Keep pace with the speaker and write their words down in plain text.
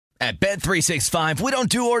At Bet365, we don't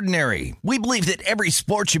do ordinary. We believe that every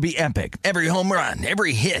sport should be epic. Every home run,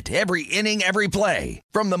 every hit, every inning, every play.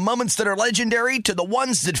 From the moments that are legendary to the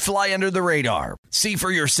ones that fly under the radar. See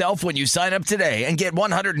for yourself when you sign up today and get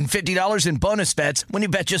 $150 in bonus bets when you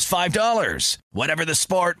bet just $5. Whatever the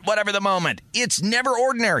sport, whatever the moment, it's never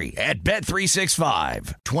ordinary at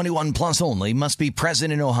Bet365. 21 plus only. Must be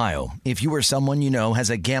present in Ohio. If you or someone you know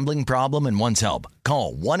has a gambling problem and wants help,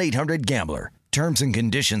 call 1-800-GAMBLER. Terms and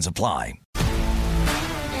conditions apply.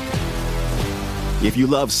 If you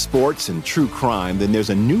love sports and true crime, then there's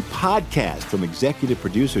a new podcast from executive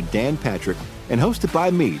producer Dan Patrick and hosted by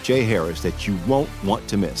me, Jay Harris, that you won't want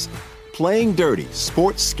to miss. Playing Dirty: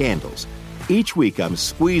 Sports Scandals. Each week, I'm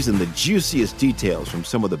squeezing the juiciest details from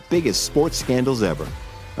some of the biggest sports scandals ever.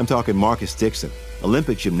 I'm talking Marcus Dixon,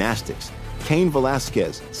 Olympic gymnastics, Cain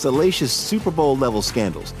Velasquez, salacious Super Bowl-level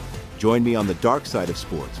scandals. Join me on the dark side of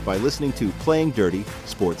sports by listening to Playing Dirty: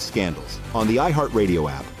 Sports Scandals on the iHeartRadio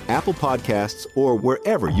app, Apple Podcasts, or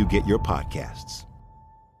wherever you get your podcasts.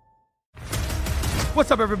 What's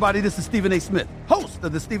up, everybody? This is Stephen A. Smith, host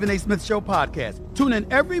of the Stephen A. Smith Show podcast. Tune in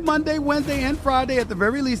every Monday, Wednesday, and Friday at the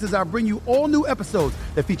very least as I bring you all new episodes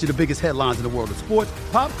that feature the biggest headlines in the world of sports,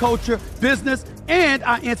 pop culture, business, and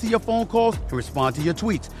I answer your phone calls and respond to your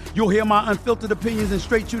tweets. You'll hear my unfiltered opinions and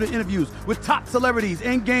straight-shooter interviews with top celebrities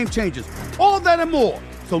and game changers. All that and more.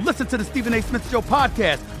 So listen to the Stephen A. Smith Show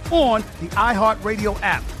podcast on the iHeartRadio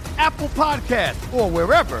app, Apple Podcasts, or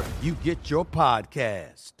wherever you get your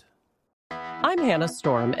podcast. I'm Hannah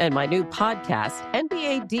Storm, and my new podcast,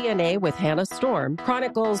 NBA DNA with Hannah Storm,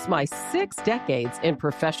 chronicles my 6 decades in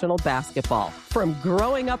professional basketball. From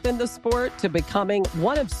growing up in the sport to becoming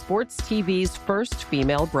one of sports TV's first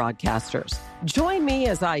female broadcasters. Join me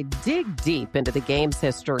as I dig deep into the game's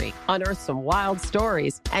history, unearth some wild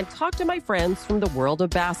stories, and talk to my friends from the world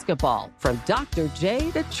of basketball, from Dr.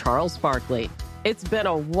 J to Charles Barkley. It's been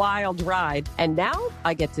a wild ride, and now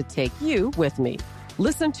I get to take you with me.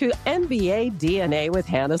 Listen to NBA DNA with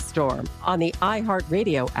Hannah Storm on the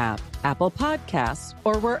iHeartRadio app, Apple Podcasts,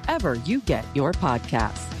 or wherever you get your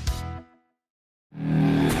podcasts.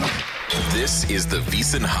 This is the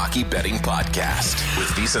VSiN Hockey Betting Podcast with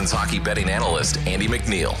VSiN's hockey betting analyst, Andy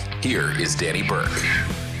McNeil. Here is Danny Burke.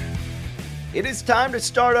 It is time to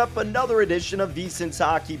start up another edition of VSiN's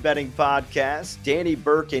Hockey Betting Podcast. Danny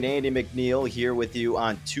Burke and Andy McNeil here with you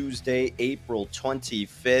on Tuesday, April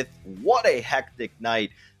 25th. What a hectic night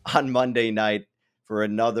on Monday night for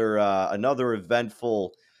another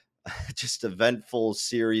eventful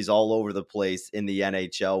series all over the place in the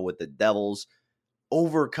NHL, with the Devils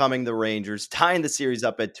overcoming the Rangers, tying the series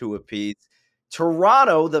up at 2 apiece.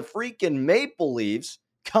 Toronto, the freaking Maple Leafs,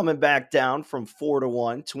 coming back down from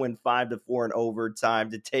 4-1 to win 5-4 in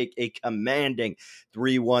overtime to take a commanding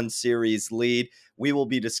 3-1 series lead. We will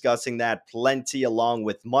be discussing that plenty, along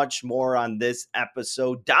with much more on this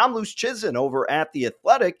episode. Dom Luszczyszyn over at The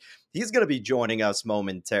Athletic, he's going to be joining us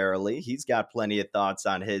momentarily. He's got plenty of thoughts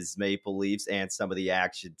on his Maple Leafs and some of the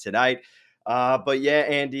action tonight. But yeah,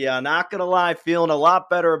 Andy, not going to lie, feeling a lot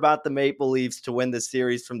better about the Maple Leafs to win the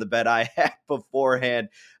series from the bet I had beforehand,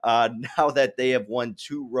 now that they have won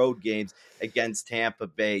 2 road games against Tampa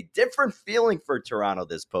Bay. Different feeling for Toronto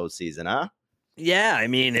this postseason, huh? Yeah, I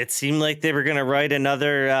mean, it seemed like they were going to write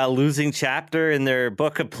another losing chapter in their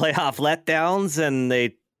book of playoff letdowns, and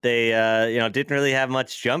they didn't really have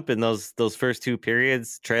much jump in those first 2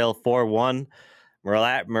 periods. Trail 4-1.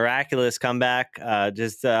 Miraculous comeback,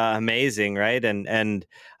 just amazing, right? And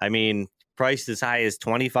I mean, priced as high as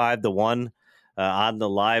 25-1 on the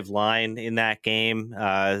live line in that game.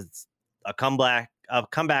 A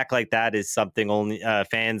comeback like that is something only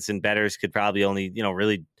fans and bettors could probably only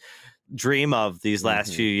really dream of these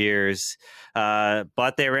last few years.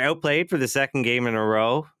 But they were outplayed for the second game in a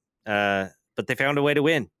row. But they found a way to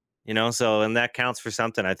win. So, and that counts for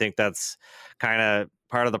something. I think that's kind of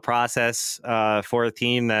part of the process for a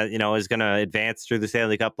team that, is going to advance through the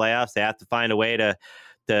Stanley Cup playoffs. They have to find a way to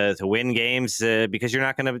win games because you're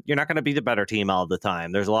not going to be the better team all the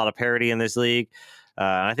time. There's a lot of parity in this league.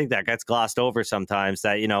 I think that gets glossed over sometimes,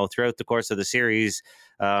 that, throughout the course of the series,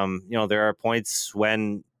 there are points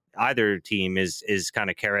when either team is kind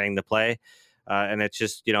of carrying the play. And it's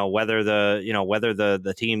just, whether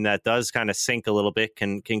the team that does kind of sink a little bit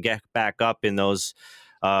can get back up in those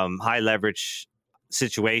high leverage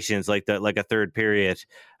situations like a third period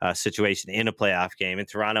situation in a playoff game. And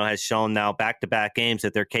Toronto has shown now back-to-back games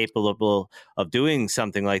that they're capable of doing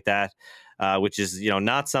something like that, which is,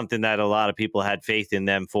 not something that a lot of people had faith in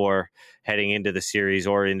them for heading into the series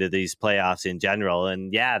or into these playoffs in general.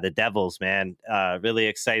 And yeah, the Devils, man, really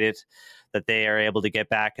excited that they are able to get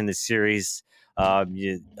back in the series I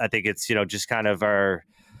think it's, just kind of our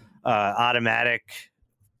automatic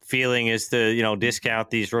feeling is to, discount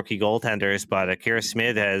these rookie goaltenders, but Akira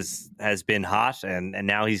Smith has been hot, and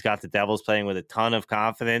now he's got the Devils playing with a ton of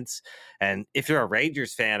confidence. And if you're a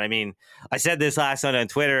Rangers fan, I mean, I said this last night on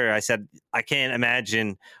Twitter, I said, I can't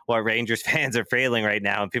imagine what Rangers fans are feeling right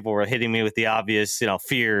now. And people were hitting me with the obvious,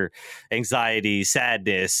 fear, anxiety,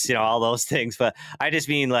 sadness, all those things. But I just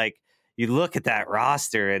mean, like, you look at that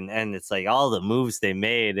roster and it's like all the moves they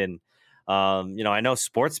made. And, I know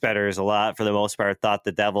sports bettors a lot, for the most part, thought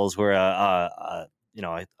the Devils were a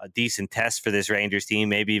decent test for this Rangers team,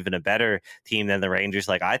 maybe even a better team than the Rangers,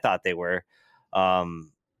 like I thought they were.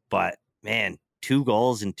 But man, 2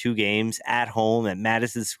 goals in 2 games at home at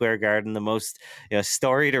Madison Square Garden, the most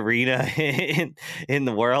storied arena in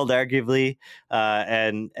the world, arguably,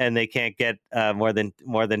 and they can't get more than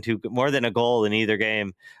a goal in either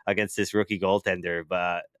game against this rookie goaltender.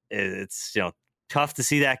 But it's tough to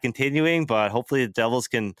see that continuing, but hopefully the Devils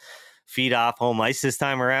can feed off home ice this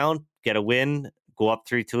time around, get a win, go up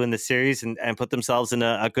 3-2 in the series, and put themselves in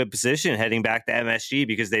a good position heading back to MSG,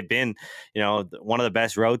 because they've been, one of the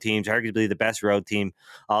best road teams, arguably the best road team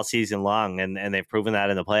all season long, and they've proven that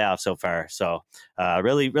in the playoffs so far. So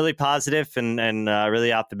really, really positive and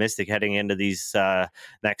really optimistic heading into these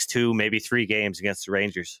next 2, maybe 3 games against the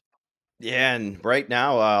Rangers. Yeah, and right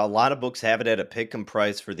now, a lot of books have it at a pick'em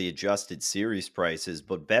price for the adjusted series prices,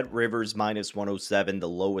 but Bet Rivers -107, the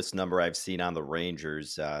lowest number I've seen on the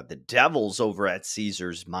Rangers. The Devils over at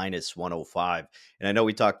Caesars -105. And I know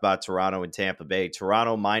we talked about Toronto and Tampa Bay.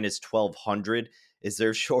 Toronto -1,200 is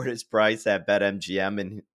their shortest price at BetMGM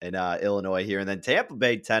in Illinois here. And then Tampa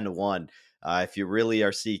Bay 10-1. If you really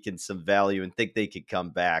are seeking some value and think they could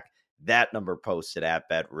come back, that number posted at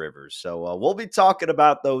Bet Rivers. So we'll be talking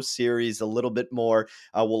about those series a little bit more.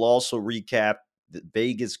 We'll also recap the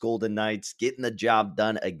Vegas Golden Knights getting the job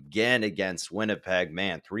done again against Winnipeg.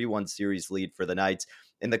 Man, 3-1 series lead for the Knights.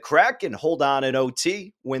 And the Kraken hold on in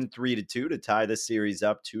OT, win 3-2 to tie the series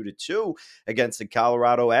up 2-2 against the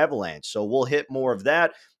Colorado Avalanche. So we'll hit more of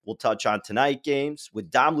that. We'll touch on tonight games with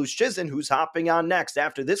Dom Luszczyszyn, who's hopping on next.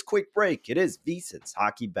 After this quick break, it is VSiN's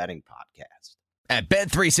Hockey Betting Podcast. At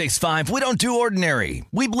Bet365, we don't do ordinary.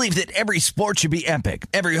 We believe that every sport should be epic.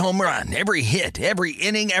 Every home run, every hit, every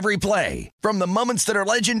inning, every play. From the moments that are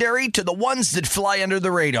legendary to the ones that fly under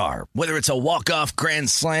the radar. Whether it's a walk-off grand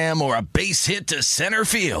slam or a base hit to center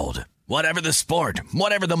field. Whatever the sport,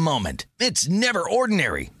 whatever the moment. It's never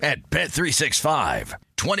ordinary at Bet365.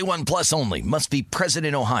 21 plus only. Must be present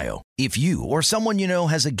in Ohio. If you or someone you know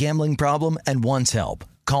has a gambling problem and wants help,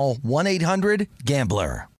 call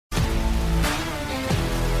 1-800-GAMBLER.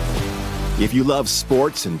 If you love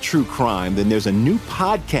sports and true crime, then there's a new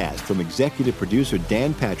podcast from executive producer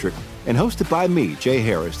Dan Patrick and hosted by me, Jay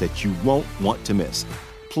Harris, that you won't want to miss.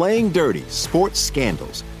 Playing Dirty: Sports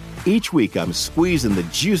Scandals. Each week, I'm squeezing the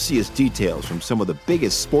juiciest details from some of the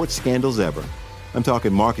biggest sports scandals ever. I'm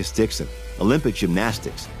talking Marcus Dixon, Olympic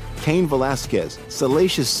gymnastics, Cain Velasquez,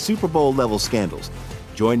 salacious Super Bowl-level scandals.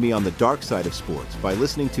 Join me on the dark side of sports by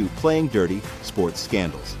listening to Playing Dirty: Sports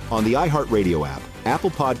Scandals on the iHeartRadio app,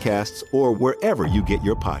 Apple Podcasts, or wherever you get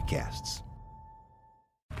your podcasts.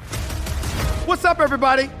 What's up,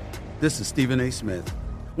 everybody? This is Stephen A. Smith.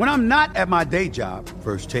 When I'm not at my day job,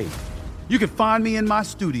 First Take, you can find me in my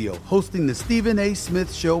studio hosting the Stephen A.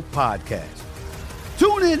 Smith Show podcast.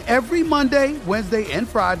 Tune in every Monday, Wednesday, and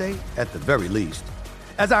Friday, at the very least,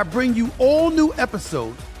 as I bring you all new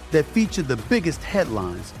episodes that feature the biggest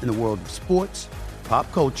headlines in the world of sports,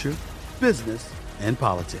 pop culture, business, and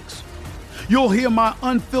politics. You'll hear my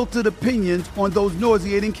unfiltered opinions on those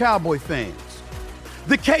nauseating Cowboy fans,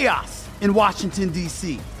 the chaos in Washington,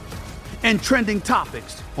 D.C., and trending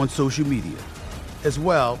topics on social media, as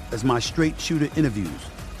well as my straight shooter interviews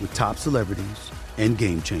with top celebrities and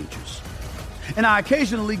game changers. And I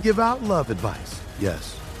occasionally give out love advice.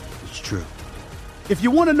 Yes, it's true. If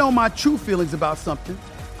you want to know my true feelings about something,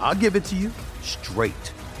 I'll give it to you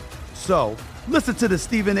straight. So listen to the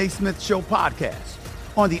Stephen A. Smith Show podcast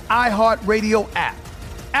on the iHeartRadio app,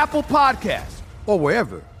 Apple Podcasts, or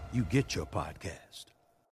wherever you get your podcast.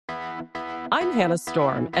 I'm Hannah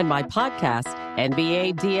Storm, and my podcast,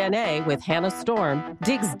 NBA DNA with Hannah Storm,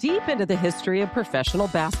 digs deep into the history of professional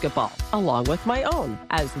basketball, along with my own,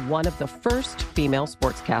 as one of the first female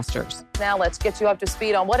sportscasters. Now let's get you up to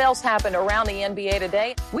speed on what else happened around the NBA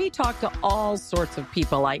today. We talk to all sorts of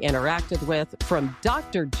people I interacted with, from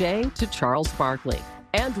Dr. J to Charles Barkley,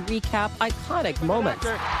 and recap iconic moments.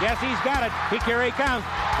 Yes, he's got it. Here he comes.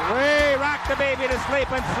 We rock the baby to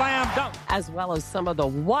sleep and slam dunk. as well as some of the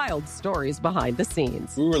wild stories behind the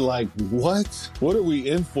scenes. We were like, what? What are we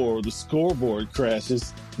in for? The scoreboard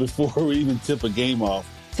crashes before we even tip a game off.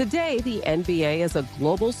 Today, the NBA is a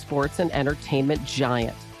global sports and entertainment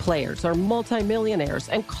giant. Players are multimillionaires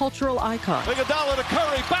and cultural icons. Iguodala to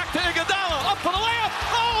Curry, back to Iguodala, up for the layup.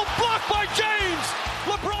 Oh, blocked by James.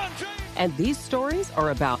 LeBron James. And these stories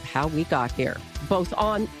are about how we got here, both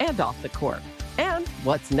on and off the court. And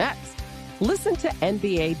what's next? Listen to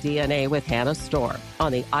NBA DNA with Hannah Storm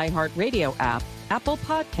on the iHeartRadio app, Apple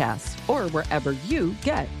Podcasts, or wherever you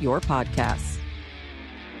get your podcasts.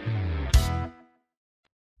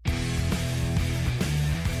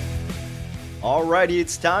 Alrighty,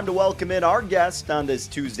 it's time to welcome in our guest on this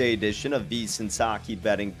Tuesday edition of VSiN's Hockey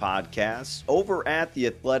Betting Podcast. Over at The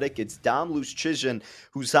Athletic, it's Dom Luszczyszyn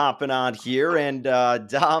who's hopping on here. And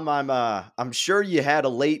Dom, I'm sure you had a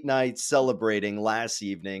late night celebrating last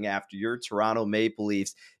evening after your Toronto Maple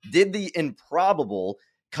Leafs did the improbable,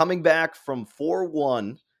 coming back from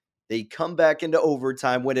 4-1. They come back into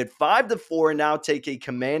overtime, win it 5-4, and now take a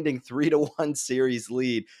commanding 3-1 series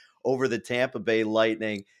lead over the Tampa Bay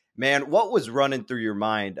Lightning. Man, what was running through your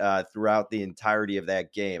mind throughout the entirety of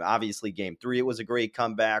that game? Obviously, game 3, it was a great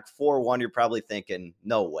comeback. 4-1, you're probably thinking,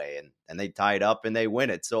 no way. And they tied up and they win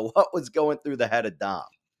it. So what was going through the head of Dom?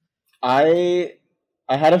 I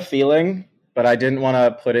had a feeling, but I didn't want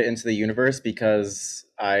to put it into the universe because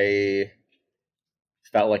I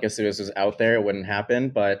felt like as soon as it was out there, it wouldn't happen.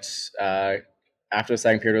 But after the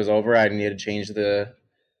second period was over, I needed to change the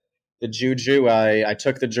juju. I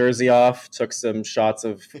took the jersey off, took some shots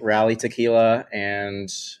of rally tequila,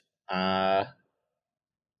 and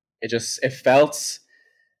it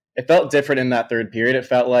felt different in that third period. It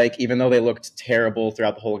felt like even though they looked terrible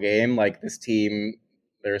throughout the whole game, like this team,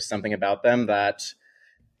 there's something about them that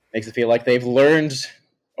makes it feel like they've learned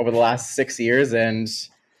over the last 6 years, and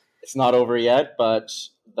it's not over yet. But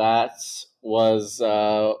that was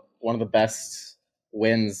one of the best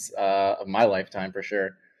wins of my lifetime for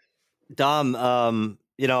sure. Dom,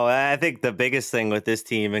 I think the biggest thing with this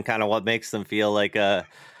team and kind of what makes them feel like a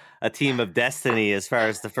team of destiny as far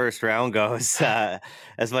as the first round goes,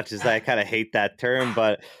 as much as I kind of hate that term,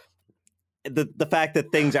 but the fact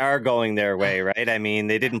that things are going their way, right? I mean,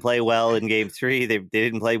 they didn't play well in game 3. They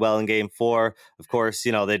didn't play well in game 4. Of course,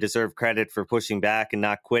 they deserve credit for pushing back and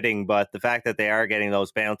not quitting, but the fact that they are getting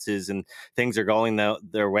those bounces and things are going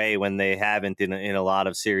their way when they haven't in a lot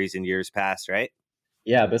of series in years past, right?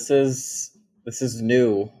 Yeah, this is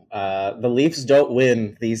new. The Leafs don't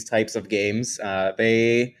win these types of games.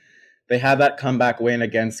 They had that comeback win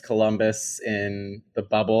against Columbus in the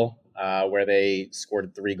bubble, where they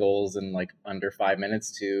scored 3 goals in like under 5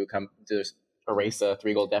 minutes to erase a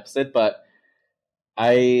 3-goal deficit. But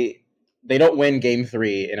they don't win game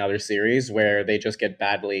 3 in other series where they just get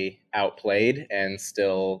badly outplayed and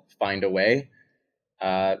still find a way.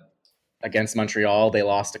 Against Montreal, they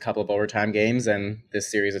lost a couple of overtime games, and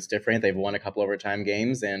this series it's different. They've won a couple overtime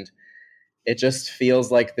games, and it just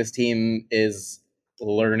feels like this team is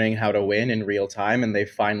learning how to win in real time, and they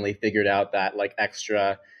finally figured out that like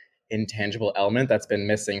extra intangible element that's been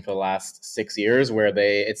missing for the last 6 years, where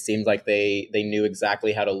it seemed like they knew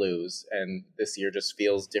exactly how to lose, and this year just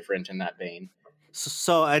feels different in that vein.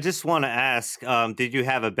 So I just want to ask, did you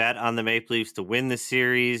have a bet on the Maple Leafs to win the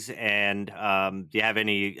series? And do you have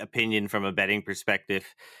any opinion from a betting perspective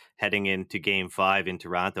heading into game 5 in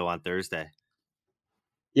Toronto on Thursday?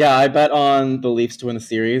 Yeah, I bet on the Leafs to win the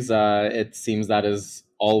series. It seems that is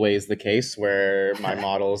always the case where my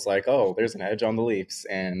model is like, oh, there's an edge on the Leafs.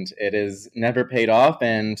 And it is never paid off.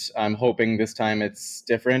 And I'm hoping this time it's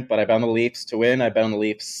different. But I bet on the Leafs to win. I bet on the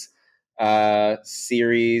Leafs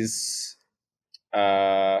series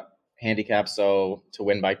handicap, so to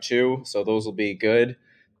win by 2, so those will be good.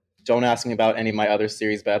 Don't ask me about any of my other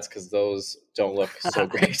series bets because those don't look so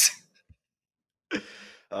great.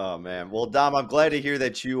 Oh, man. Well, Dom, I'm glad to hear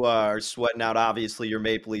that you are sweating out, obviously, your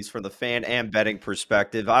Maple Leafs from the fan and betting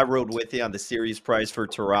perspective. I rode with you on the series price for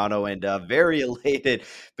Toronto and very elated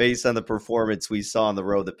based on the performance we saw on the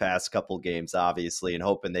road the past couple games, obviously, and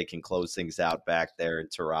hoping they can close things out back there in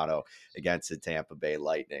Toronto against the Tampa Bay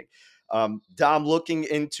Lightning. Dom, looking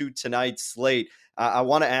into tonight's slate, I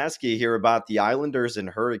want to ask you here about the Islanders and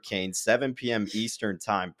Hurricanes, 7 p.m. Eastern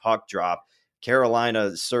time puck drop.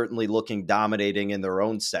 Carolina certainly looking dominating in their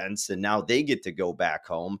own sense, and now they get to go back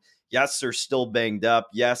home. Yes, they're still banged up.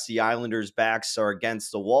 Yes, the Islanders' backs are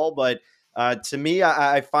against the wall, but to me,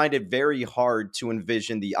 I find it very hard to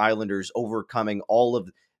envision the Islanders overcoming all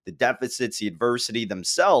of the deficits, the adversity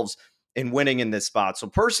themselves, in winning in this spot. So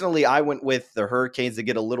personally, I went with the Hurricanes to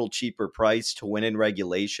get a little cheaper price to win in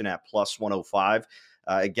regulation at plus 105.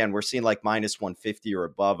 Again, we're seeing like minus 150 or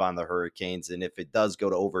above on the Hurricanes. And if it does go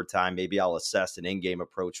to overtime, maybe I'll assess an in-game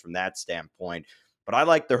approach from that standpoint. But I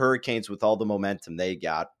like the Hurricanes with all the momentum they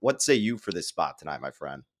got. What say you for this spot tonight, my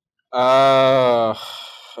friend? Uh,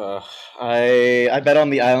 I bet on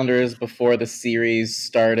the Islanders before the series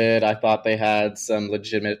started. I thought they had some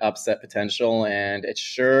legitimate upset potential, and it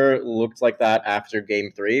sure looked like that after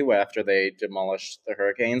Game 3, after they demolished the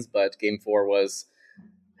Hurricanes. But Game 4 was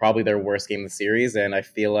probably their worst game of the series, and I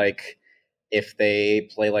feel like if they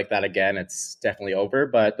play like that again, it's definitely over.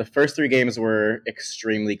 But the first 3 games were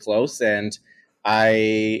extremely close, and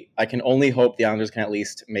I can only hope the Islanders can at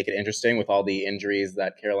least make it interesting with all the injuries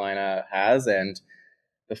that Carolina has, and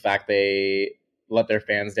the fact they let their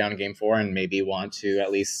fans down in Game 4 and maybe want to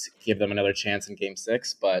at least give them another chance in Game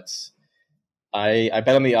 6. But I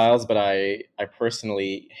bet on the Isles, but I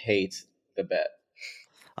personally hate the bet.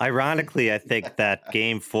 Ironically, I think that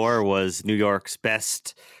Game 4 was New York's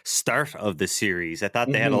best start of the series. I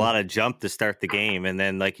thought they had a lot of jump to start the game, and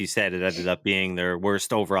then, like you said, it ended up being their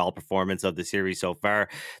worst overall performance of the series so far.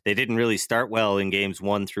 They didn't really start well in games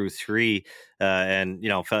 1 through 3, and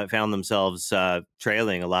found themselves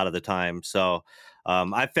trailing a lot of the time. So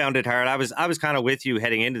I found it hard. I was kind of with you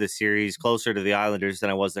heading into the series, closer to the Islanders than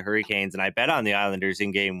I was the Hurricanes, and I bet on the Islanders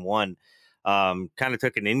in Game 1. Kind of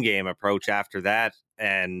took an in-game approach after that,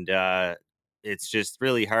 and it's just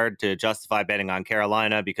really hard to justify betting on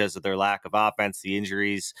Carolina because of their lack of offense, the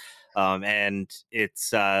injuries, and it's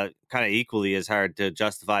kind of equally as hard to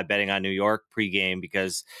justify betting on New York pregame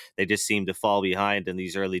because they just seem to fall behind in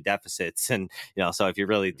these early deficits. And so if you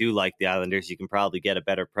really do like the Islanders, you can probably get a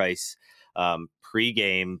better price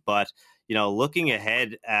pregame. But looking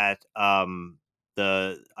ahead at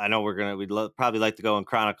I know we'd probably like to go in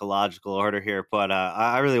chronological order here, but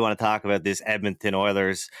I really want to talk about this Edmonton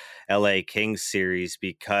Oilers LA Kings series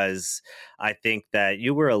because I think that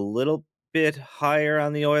you were a little bit higher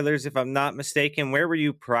on the Oilers, if I'm not mistaken. Where were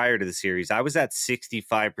you prior to the series? I was at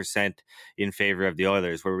 65% in favor of the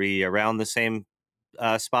Oilers. Were we around the same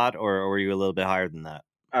spot, or were you a little bit higher than that?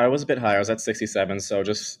 I was a bit higher. I was at 67, so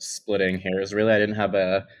just splitting hairs. Really, I didn't have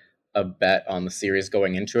a bet on the series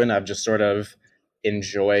going into it, and I've just sort of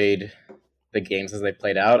enjoyed the games as they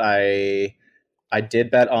played out. I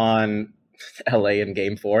did bet on LA in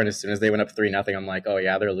Game 4, and as soon as they went up 3-0, I'm like, oh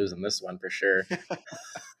yeah, they're losing this one for sure.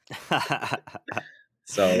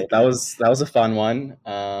 So that was a fun one.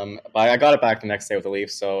 But I got it back the next day with the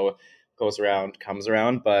Leafs, so goes around, comes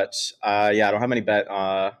around. But I don't have any bet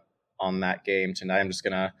on that game tonight. I'm just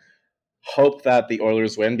gonna hope that the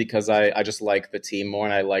Oilers win because I just like the team more,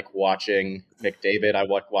 and I like watching McDavid. I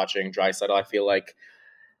like watching Draisaitl. I feel like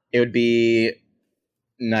it would be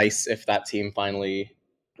nice if that team finally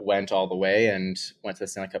went all the way and went to the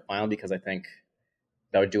Stanley Cup final because I think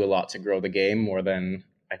that would do a lot to grow the game more than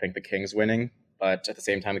I think the Kings winning. But at the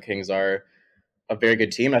same time, the Kings are a very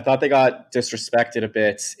good team. I thought they got disrespected a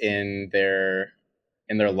bit in their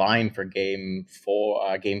line for Game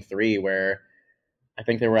 3, where I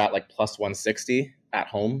think they were at like plus 160 at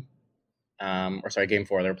home. Game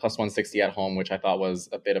 4, they were plus 160 at home, which I thought was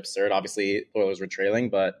a bit absurd. Obviously, the Oilers were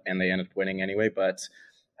trailing, and they ended up winning anyway. But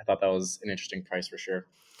I thought that was an interesting price for sure.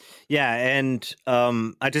 Yeah, and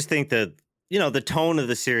I just think that the tone of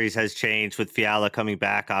the series has changed with Fiala coming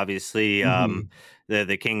back. Obviously,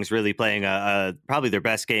 the Kings really playing probably their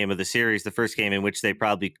best game of the series, the first game in which they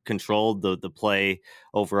probably controlled the play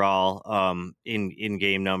overall in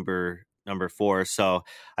game number 4. So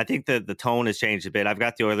I think that the tone has changed a bit. I've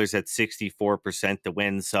got the Oilers at 64% to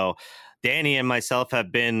win. So Danny and myself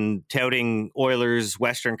have been touting Oilers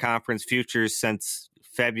Western Conference futures since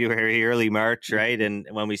February, early March, right? And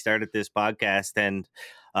when we started this podcast, and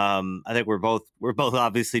I think we're both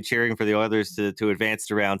obviously cheering for the Oilers to advance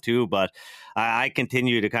to round 2, but I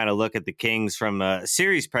continue to kind of look at the Kings from a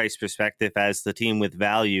series price perspective as the team with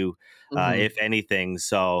value, if anything.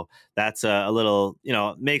 So that's a little,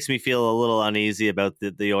 makes me feel a little uneasy about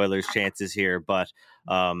the Oilers' chances here, but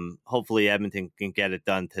hopefully Edmonton can get it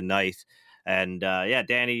done tonight. And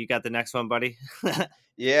Danny, you got the next one, buddy?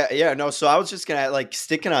 Yeah, no. So I was just gonna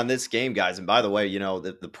sticking on this game, guys. And by the way,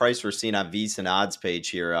 the price we're seeing on VSiN odds page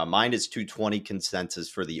here, minus 220 consensus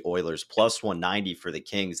for the Oilers, plus 190 for the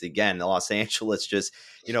Kings. Again, Los Angeles just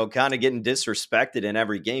kind of getting disrespected in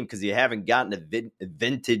every game because you haven't gotten a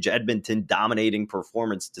vintage Edmonton dominating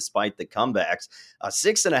performance despite the comebacks.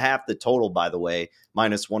 6.5 the total, by the way,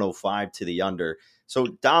 minus 105 to the under. So,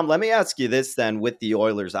 Dom, let me ask you this then with the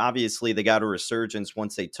Oilers. Obviously, they got a resurgence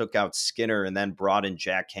once they took out Skinner and then brought in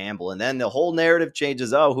Jack Campbell. And then the whole narrative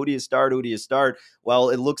changes. Oh, who do you start? Who do you start? Well,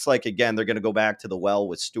 it looks like, again, they're going to go back to the well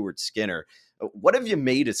with Stuart Skinner. What have you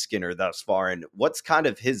made of Skinner thus far? And what's kind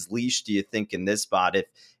of his leash, do you think, in this spot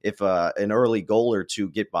if an early goal or two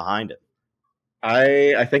get behind him?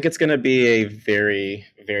 I think it's going to be a very,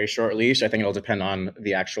 very short leash. I think it'll depend on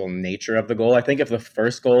the actual nature of the goal. I think if the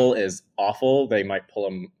first goal is awful, they might pull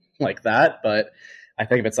him like that. But I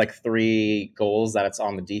think if it's like 3 goals that it's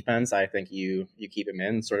on the defense, I think you keep him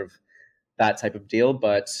in, sort of that type of deal.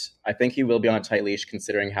 But I think he will be on a tight leash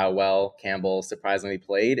considering how well Campbell surprisingly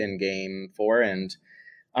played in Game 4. And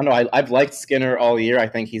I don't know, I've liked Skinner all year. I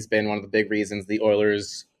think he's been one of the big reasons the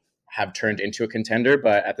Oilers have turned into a contender,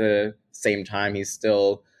 but at the same time, he's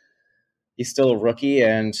still a rookie,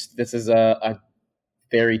 and this is a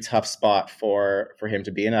very tough spot for him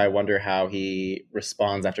to be in. I wonder how he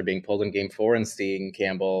responds after being pulled in Game 4 and seeing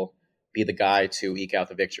Campbell be the guy to eke out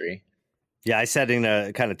the victory. Yeah, I said in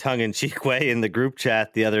a kind of tongue-in-cheek way in the group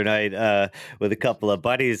chat the other night with a couple of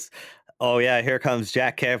buddies, oh yeah, here comes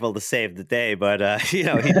Jack Campbell to save the day, but he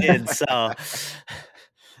did, so...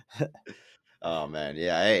 Oh, man.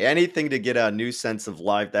 Yeah. Hey, anything to get a new sense of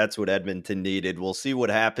life. That's what Edmonton needed. We'll see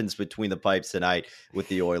what happens between the pipes tonight with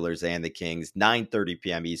the Oilers and the Kings. 9:30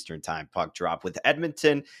 p.m. Eastern time puck drop with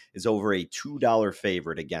Edmonton is over a $2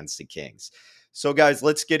 favorite against the Kings. So, guys,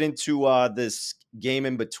 let's get into this game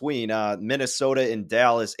in between Minnesota and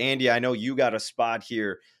Dallas. Andy, I know you got a spot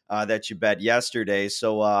here that you bet yesterday.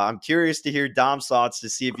 So I'm curious to hear Dom's thoughts to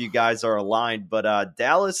see if you guys are aligned. But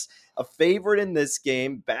Dallas, a favorite in this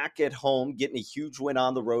game, back at home, getting a huge win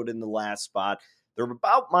on the road in the last spot. They're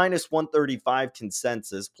about minus 135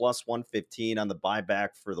 consensus, plus 115 on the buyback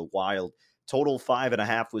for the Wild. Total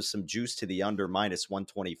 5.5 with some juice to the under, minus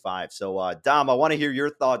 125. So, Dom, I want to hear your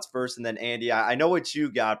thoughts first, and then Andy, I know what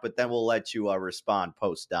you got, but then we'll let you respond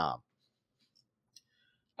post Dom.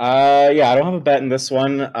 Yeah, I don't have a bet in this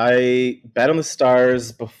one. I bet on the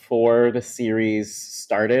Stars before the series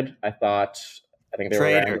started. I think they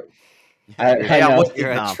Traitor.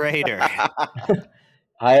 You're a traitor.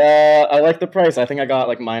 I like the price. I think I got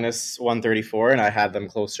like minus 134, and I had them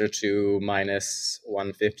closer to minus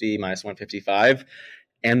 150, minus 155.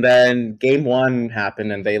 And then Game 1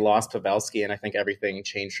 happened, and they lost Pavelski, and I think everything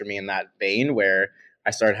changed for me in that vein where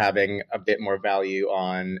I started having a bit more value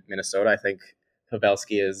on Minnesota. I think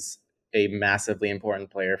Pavelski is a massively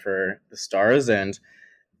important player for the Stars, and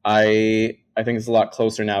I think it's a lot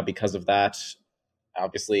closer now because of that.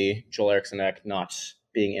 Obviously, Joel Eriksson not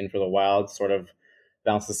being in for the Wild sort of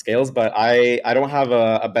balanced the scales, but I don't have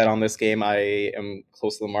a bet on this game. I am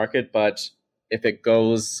close to the market, but if it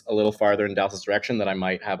goes a little farther in Dallas' direction, then I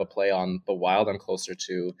might have a play on the Wild. I'm closer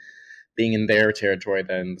to being in their territory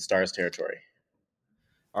than the Stars' territory.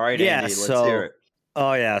 All right, Andy, let's hear it.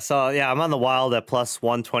 Oh, yeah. So, yeah, I'm on the Wild at plus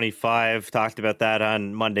 125. Talked about that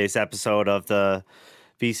on Monday's episode of the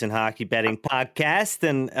VSiN Hockey Betting Podcast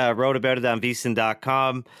and wrote about it on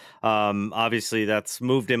VSiN.com. Obviously, that's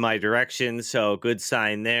moved in my direction, so good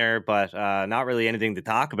sign there, but not really anything to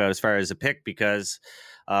talk about as far as a pick because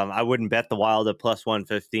I wouldn't bet the Wild at plus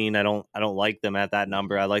 115. I don't like them at that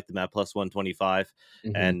number. I like them at plus 125,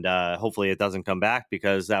 and hopefully it doesn't come back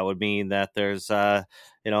because that would mean that there's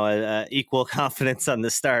equal confidence on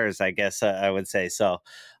the Stars, I guess I would say. So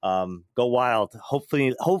go Wild.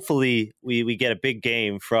 Hopefully we get a big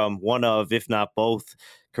game from one of, if not both,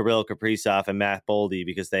 Kirill Kaprizov and Matt Boldy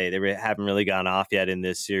because they haven't really gone off yet in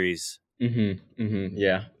this series.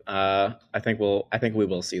 Yeah, I think we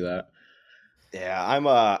will see that.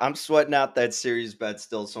 Yeah, I'm sweating out that series bet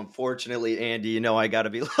still. So unfortunately, Andy, I got to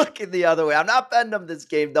be looking the other way. I'm not betting them this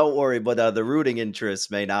game, don't worry. But the rooting interests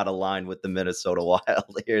may not align with the Minnesota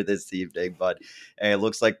Wild here this evening. But hey, it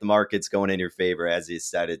looks like the market's going in your favor, as you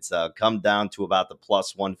said. It's come down to about the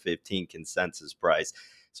plus 115 consensus price.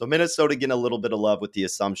 So Minnesota getting a little bit of love with the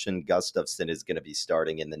assumption Gustafsson is going to be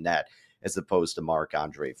starting in the net as opposed to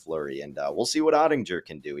Marc-Andre Fleury. And we'll see what Ottinger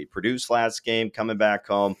can do. He produced last game, coming back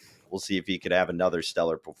home. We'll see if he could have another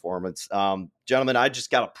stellar performance. Gentlemen, I just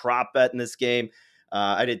got a prop bet in this game.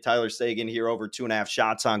 I did Tyler Seguin here over 2.5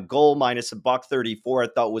 shots on goal, minus $1.34. I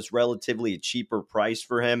thought was relatively a cheaper price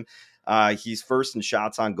for him. He's first in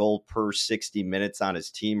shots on goal per 60 minutes on his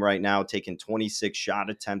team right now, taking 26 shot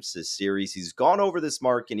attempts this series. He's gone over this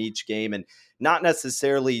mark in each game, and not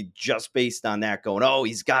necessarily just based on that going, oh,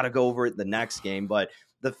 he's got to go over it the next game, but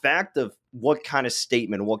the fact of what kind of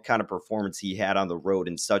statement, what kind of performance he had on the road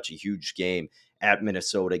in such a huge game at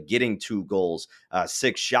Minnesota, getting 2 goals,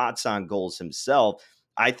 6 shots on goals himself,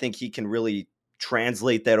 I think he can really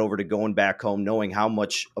translate that over to going back home, knowing how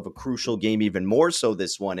much of a crucial game, even more so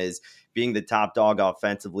this one is, being the top dog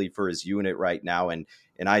offensively for his unit right now. And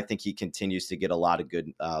I think he continues to get a lot of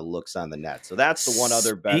good looks on the net. So that's the one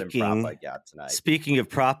other bet and prop I got tonight. Speaking of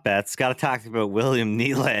prop bets, got to talk about William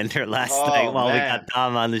Nylander last night while we got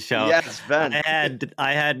Dom on the show. Yes, Ben.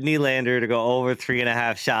 I had Nylander to go over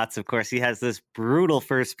 3.5 shots. Of course, he has this brutal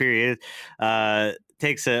first period,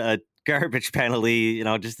 takes a garbage penalty,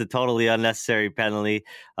 just a totally unnecessary penalty.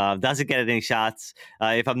 Doesn't get any shots.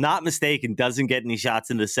 If I'm not mistaken, doesn't get any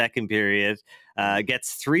shots in the second period.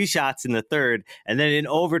 Gets 3 shots in the third, and then in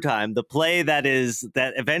overtime, the play that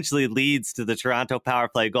eventually leads to the Toronto power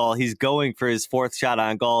play goal. He's going for his 4th shot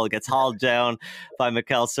on goal. Gets hauled down by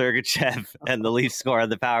Mikhail Sergachev, and the Leafs score on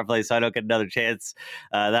the power play, so I don't get another chance.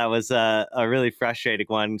 That was a really frustrating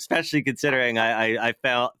one, especially considering I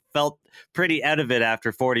felt pretty out of it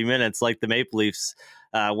after 40 minutes, like the Maple Leafs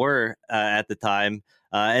were at the time.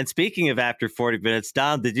 And speaking of after 40 minutes,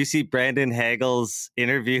 Dom, did you see Brandon Hagel's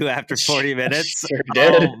interview after 40 minutes? Sure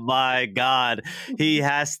did. Oh, my God. He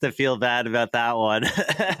has to feel bad about that one.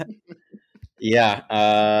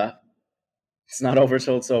 Yeah. It's not over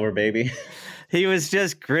till it's over, baby. He was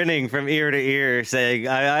just grinning from ear to ear, saying,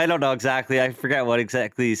 I don't know exactly. I forget what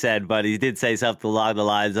exactly he said, but he did say something along the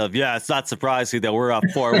lines of, yeah, it's not surprising that we're up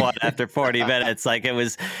 4-1 after 40 minutes. Like, it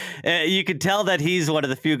was, you could tell that he's one of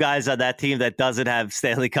the few guys on that team that doesn't have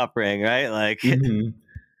Stanley Cup ring, right? Like, mm-hmm.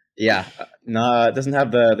 Yeah, no, it doesn't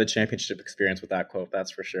have the championship experience with that quote,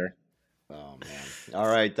 that's for sure. Oh, man. All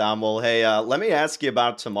right, Dom. Well, hey, let me ask you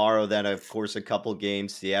about tomorrow then. Of course, a couple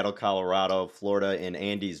games, Seattle, Colorado, Florida, and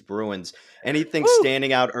Andy's Bruins. Anything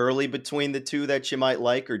standing out early between the two that you might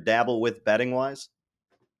like or dabble with betting-wise?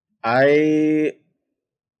 I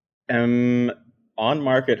am on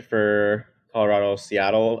market for Colorado,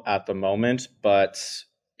 Seattle at the moment, but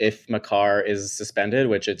if Makar is suspended,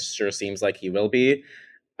 which it sure seems like he will be,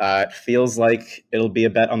 it feels like it'll be a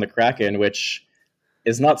bet on the Kraken, which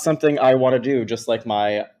is not something I want to do, just like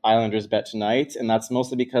my Islanders bet tonight. And that's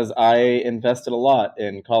mostly because I invested a lot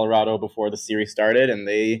in Colorado before the series started, and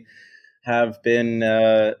they have been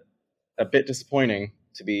a bit disappointing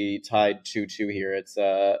to be tied 2-2 here. It's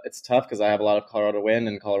tough because I have a lot of Colorado win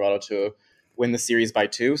and Colorado to win the series by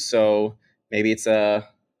 2. So maybe it's an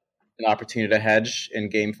opportunity to hedge in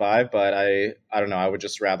Game 5, but I don't know. I would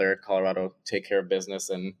just rather Colorado take care of business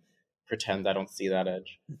and pretend I don't see that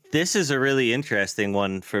edge. This is a really interesting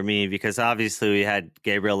one for me because obviously we had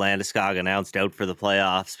Gabriel Landeskog announced out for the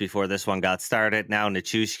playoffs before this one got started. Now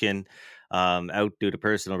Luszczyszyn out due to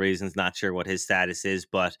personal reasons. Not sure what his status is,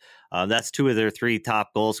 but that's 2 of their 3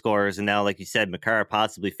 top goal scorers. And now, like you said, Makar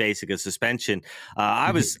possibly facing a suspension.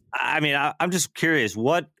 I'm just curious,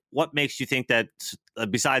 what makes you think that,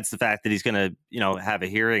 besides the fact that he's going to, have a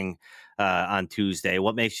hearing on Tuesday,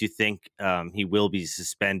 what makes you think he will be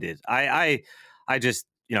suspended? I just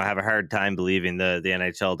have a hard time believing the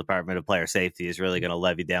NHL Department of Player Safety is really going to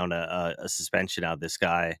levy down a suspension on this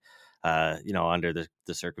guy, under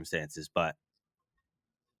the circumstances. But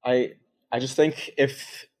I just think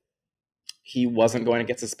if he wasn't going to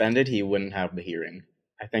get suspended, he wouldn't have the hearing.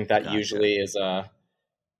 I think that usually is a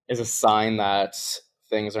sign that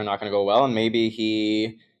things are not going to go well, and maybe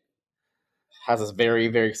he has this very,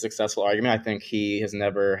 very successful argument. I think he has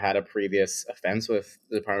never had a previous offense with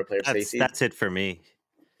the Department of Player Safety. That's it for me.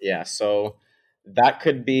 Yeah, so that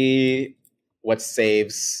could be what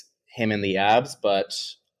saves him in the Abs, but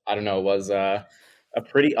I don't know, it was a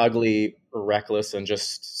pretty ugly, reckless, and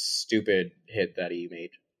just stupid hit that he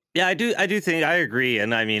made. Yeah, I do think I agree.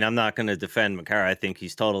 And I mean, I'm not going to defend Makar. I think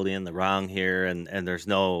he's totally in the wrong here and there's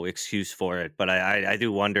no excuse for it. But I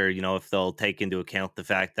do wonder, if they'll take into account the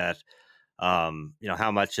fact that,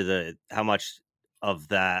 how much of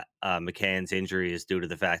that McCann's injury is due to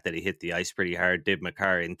the fact that he hit the ice pretty hard. Did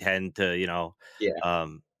Makar intend to,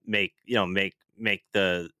 make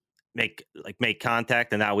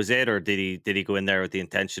contact and that was it, or did he go in there with the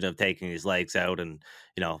intention of taking his legs out and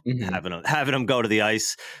having him go to the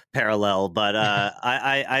ice parallel? But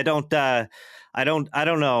I don't know.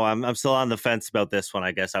 I'm still on the fence about this one.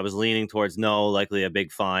 I guess I was leaning towards no, likely a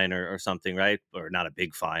big fine or something, right? Or not a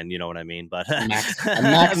big fine, you know what I mean? But a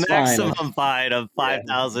maximum fine of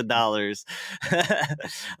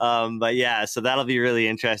 $5,000. But yeah, so that'll be really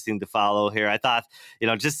interesting to follow here. I thought,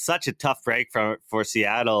 just such a tough break for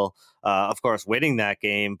Seattle. Of course, winning that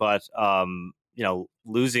game, but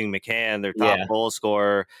losing McCann, their top goal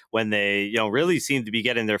scorer, when they, really seem to be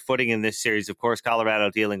getting their footing in this series. Of course, Colorado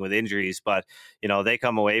dealing with injuries, but, they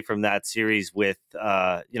come away from that series with,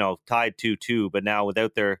 tied 2-2, but now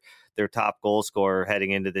without their their top goal scorer heading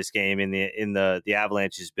into this game in the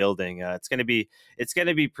Avalanche's building. It's going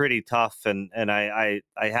to be pretty tough, and I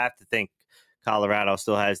have to think Colorado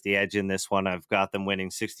still has the edge in this one. I've got them winning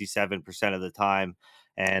 67% of the time,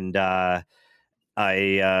 and I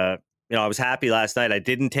was happy last night. I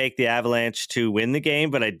didn't take the Avalanche to win the game,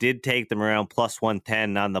 but I did take them around plus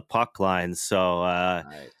 110 on the puck line. So,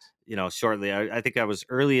 Nice. Shortly, I think I was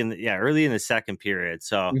early in the second period.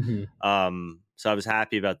 So, so I was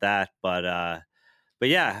happy about that. But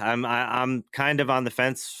yeah, I'm kind of on the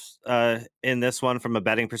fence in this one from a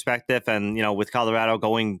betting perspective. And, with Colorado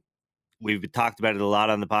we've talked about it a lot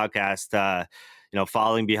on the podcast,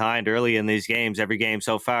 falling behind early in these games. Every game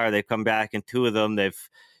so far, they've come back in two of them. They've,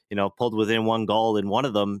 pulled within one goal in one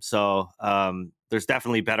of them. So there's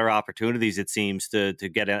definitely better opportunities, it seems, to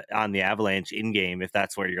get on the Avalanche in game, if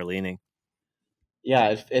that's where you're leaning.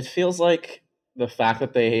 Yeah, it feels like the fact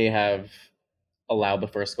that they have allowed the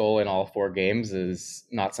first goal in all 4 games is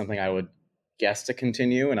not something I would guess to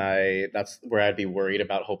continue. And that's where I'd be worried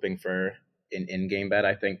about hoping for an in-game bet.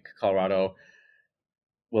 I think Colorado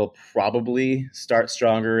will probably start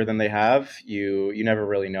stronger than they have. You never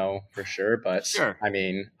really know for sure, but sure. I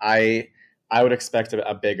mean, I would expect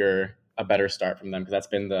a better start from them, because that's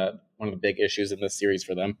been one of the big issues in this series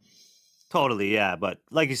for them. Totally, yeah. But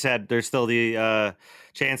like you said, there's still the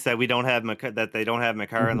chance that they don't have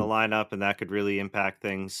Makar in the lineup, and that could really impact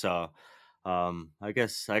things. So I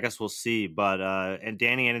guess we'll see. But and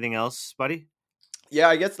Danny, anything else, buddy? Yeah,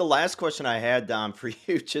 I guess the last question I had, Dom, for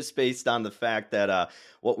you, just based on the fact that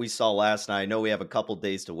what we saw last night, I know we have a couple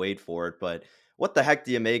days to wait for it, but what the heck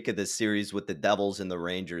do you make of this series with the Devils and the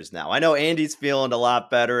Rangers now? I know Andy's feeling a lot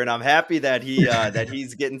better, and I'm happy that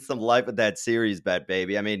he's getting some life with that series bet,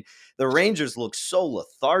 baby. I mean, the Rangers looked so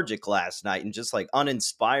lethargic last night and just like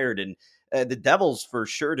uninspired, and the Devils for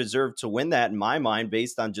sure deserve to win that in my mind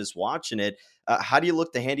based on just watching it. How do you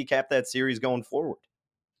look to handicap that series going forward?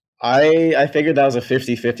 I figured that was a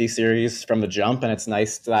 50-50 series from the jump, and it's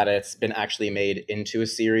nice that it's been actually made into a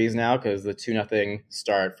series now, because the 2-0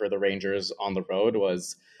 start for the Rangers on the road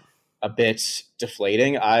was a bit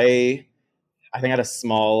deflating. I think I had a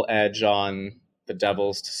small edge on the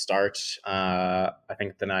Devils to start. I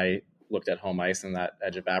think then I looked at home ice and that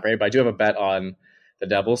edge evaporated, but I do have a bet on the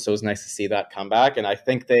Devils, so it was nice to see that come back, and I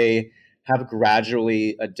think they have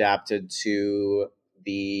gradually adapted to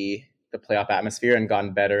the playoff atmosphere and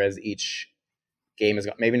gotten better as each game has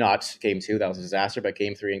gone. Maybe not game 2, that was a disaster, but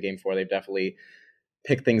game 3 and game 4, they've definitely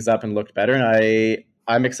picked things up and looked better. And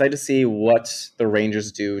I'm excited to see what the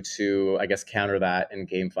Rangers do to, I guess, counter that in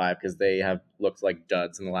game 5, because they have looked like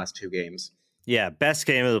duds in the last 2 games. Yeah, best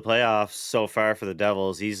game of the playoffs so far for the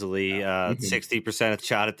Devils, easily. 60% of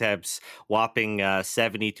shot attempts, whopping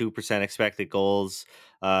 72% expected goals.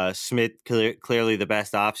 Schmidt clearly the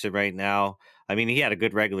best option right now. I mean, he had a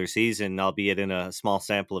good regular season, albeit in a small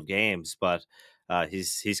sample of games, but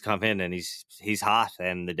he's come in and he's hot,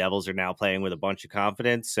 and the Devils are now playing with a bunch of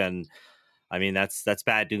confidence. And I mean, that's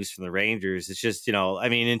bad news from the Rangers. It's just, I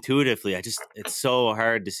mean, intuitively, it's so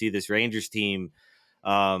hard to see this Rangers team,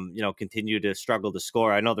 continue to struggle to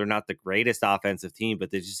score. I know they're not the greatest offensive team,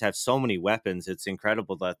 but they just have so many weapons. It's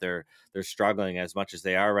incredible that they're struggling as much as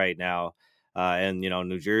they are right now. And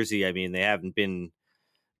New Jersey, I mean, they haven't been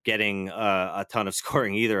getting a ton of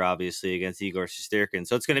scoring either, obviously, against Igor Shesterkin.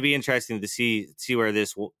 So it's going to be interesting to see where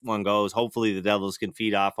this one goes. Hopefully the Devils can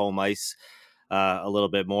feed off home ice a little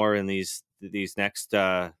bit more in these next,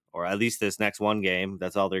 or at least this next one game.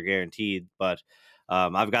 That's all they're guaranteed. But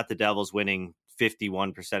I've got the Devils winning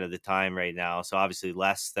 51% of the time right now. So obviously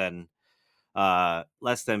less than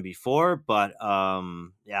before, but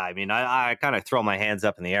yeah, I mean, I kind of throw my hands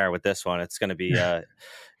up in the air with this one. It's going to be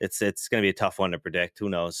it's going to be a tough one to predict. Who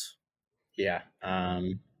knows? Yeah.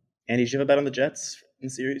 Andy, did you have a bet on the Jets in the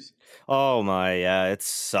series? Oh my, yeah, it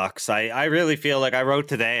sucks. I really feel like I wrote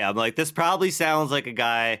today, I'm like, this probably sounds like a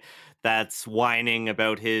guy that's whining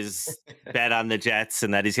about his bet on the Jets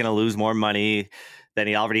and that he's going to lose more money than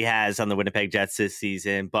he already has on the Winnipeg Jets this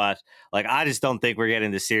season. But like, I just don't think we're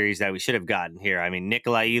getting the series that we should have gotten here. I mean,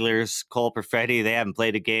 Nikolai Ehlers, Cole Perfetti, they haven't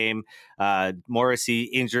played a game. Morrissey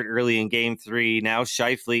injured early in game 3. Now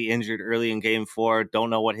Scheifele injured early in game 4. Don't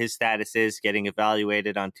know what his status is, getting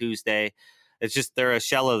evaluated on Tuesday. It's just, they're a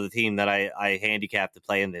shell of the team that I handicapped to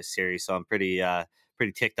play in this series. So I'm pretty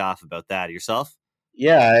ticked off about that. Yourself?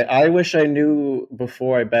 Yeah, I wish I knew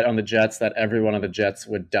before I bet on the Jets that every one of the Jets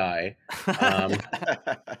would die.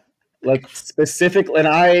 Like specifically, and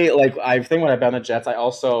I think when I bet on the Jets, I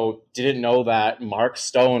also didn't know that Mark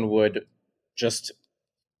Stone would just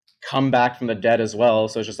come back from the dead as well.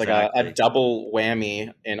 So it's just like a double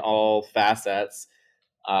whammy in all facets.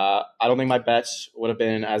 I don't think my bet would have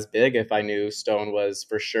been as big if I knew Stone was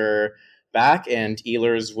for sure back and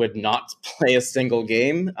Ehlers would not play a single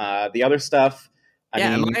game. The other stuff,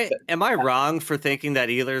 am I wrong for thinking that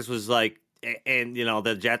Ehlers was like, and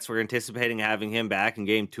the Jets were anticipating having him back in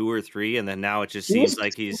game 2 or 3, and then now it just seems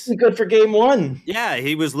like he's good for game 1. Yeah,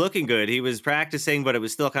 he was looking good. He was practicing, but it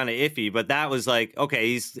was still kind of iffy. But that was like, okay,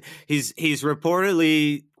 he's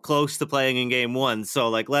reportedly close to playing in game 1, so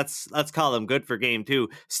like let's call him good for game 2.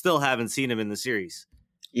 Still haven't seen him in the series.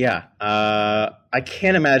 Yeah, I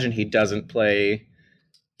can't imagine he doesn't play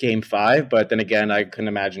game 5, but then again, I couldn't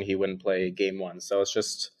imagine he wouldn't play game 1. So it's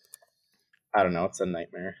just, I don't know, it's a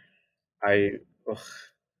nightmare.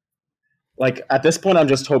 Like at this point, I'm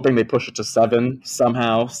just hoping they push it to 7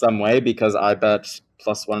 somehow, some way, because I bet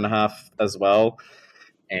plus 1.5 as well.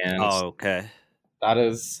 And okay, that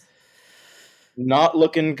is not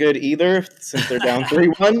looking good either since they're down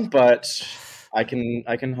 3-1. But I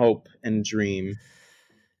can hope and dream.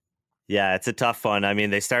 Yeah, it's a tough one. I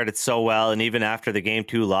mean, they started so well, and even after the game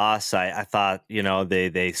 2 loss, I thought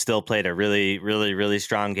they still played a really, really, really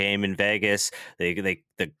strong game in Vegas. They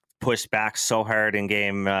pushed back so hard in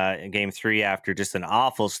game 3 after just an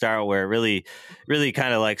awful start where it really, really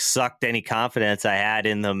kind of like sucked any confidence I had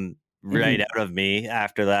in them right out of me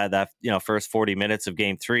after that first 40 minutes of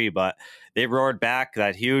game 3. But they roared back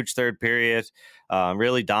that huge third period,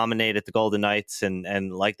 really dominated the Golden Knights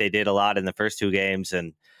and like they did a lot in the first 2 games.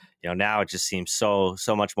 And now it just seems so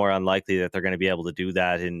much more unlikely that they're going to be able to do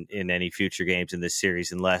that in any future games in this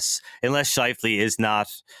series, unless Scheifele is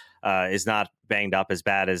not banged up as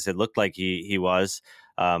bad as it looked like he was.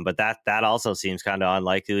 But that also seems kind of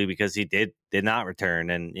unlikely because he did not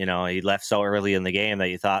return, and he left so early in the game that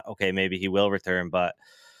you thought, okay, maybe he will return, but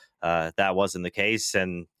that wasn't the case.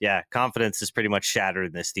 And yeah, confidence is pretty much shattered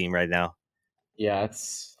in this team right now. Yeah,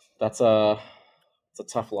 it's a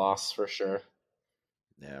tough loss for sure.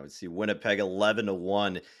 Yeah, I would see Winnipeg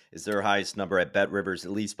 11-1 is their highest number at BetRivers,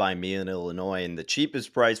 at least by me in Illinois, and the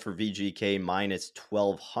cheapest price for VGK minus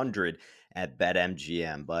 1,200 at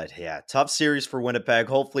BetMGM. But yeah, tough series for Winnipeg.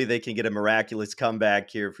 Hopefully they can get a miraculous comeback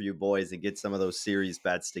here for you boys and get some of those series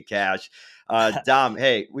bets to cash. Dom,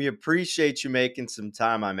 hey, we appreciate you making some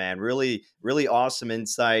time, my man. Really, really awesome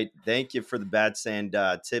insight. Thank you for the bets and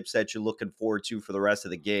tips that you're looking forward to for the rest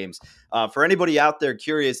of the games. For anybody out there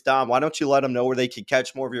curious, Dom, why don't you let them know where they can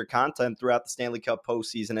catch more of your content throughout the Stanley Cup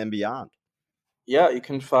postseason and beyond? Yeah, you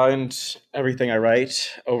can find everything I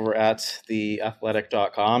write over at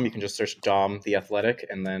theathletic.com. You can just search Dom The Athletic,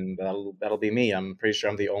 and then that'll be me. I'm pretty sure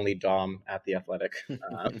I'm the only Dom at The Athletic.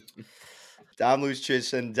 Dom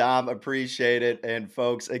Luszczyszyn. Dom, appreciate it. And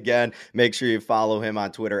folks, again, make sure you follow him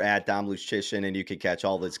on Twitter at Dom Luszczyszyn, and you can catch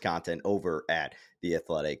all this content over at The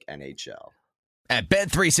Athletic NHL. At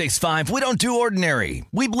Bet365, we don't do ordinary.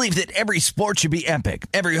 We believe that every sport should be epic.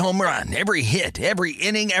 Every home run, every hit, every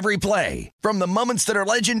inning, every play. From the moments that are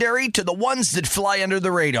legendary to the ones that fly under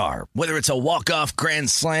the radar. Whether it's a walk-off grand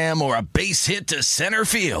slam or a base hit to center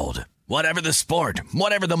field. Whatever the sport,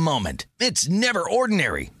 whatever the moment. It's never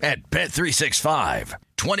ordinary at Bet365.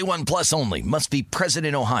 21 plus only. Must be present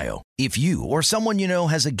in Ohio. If you or someone you know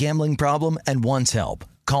has a gambling problem and wants help,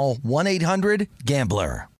 call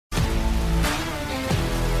 1-800-GAMBLER.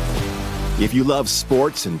 If you love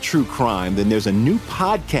sports and true crime, then there's a new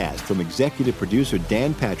podcast from executive producer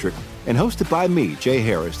Dan Patrick and hosted by me, Jay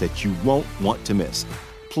Harris, that you won't want to miss.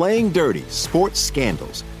 Playing Dirty: Sports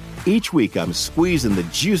Scandals. Each week, I'm squeezing the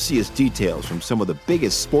juiciest details from some of the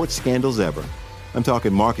biggest sports scandals ever. I'm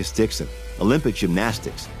talking Marcus Dixon, Olympic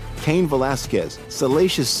gymnastics, Cain Velasquez,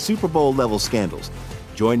 salacious Super Bowl-level scandals.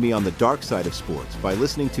 Join me on the dark side of sports by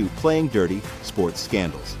listening to Playing Dirty: Sports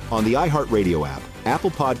Scandals on the iHeartRadio app,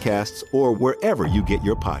 Apple Podcasts, or wherever you get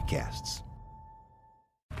your podcasts.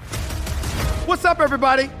 What's up,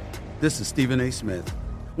 everybody? This is Stephen A. Smith.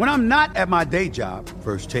 When I'm not at my day job,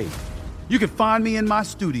 First Take, you can find me in my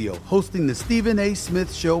studio hosting the Stephen A.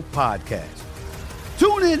 Smith Show podcast.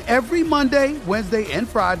 Tune in every Monday, Wednesday, and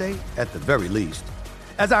Friday, at the very least,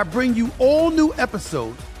 as I bring you all new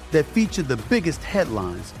episodes that feature the biggest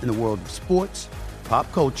headlines in the world of sports,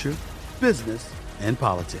 pop culture, business, and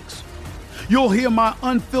politics. You'll hear my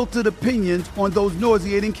unfiltered opinions on those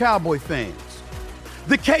nauseating Cowboy fans,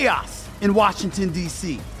 the chaos in Washington,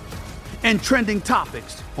 D.C., and trending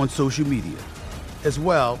topics on social media, as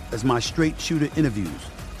well as my straight shooter interviews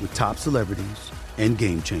with top celebrities and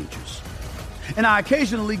game changers. And I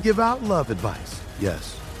occasionally give out love advice.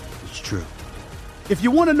 Yes, it's true. If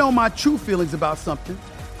you want to know my true feelings about something,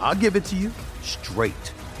 I'll give it to you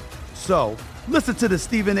straight. So listen to the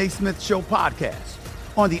Stephen A. Smith Show podcast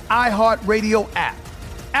on the iHeartRadio app,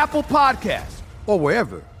 Apple Podcasts, or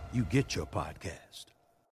wherever you get your podcast.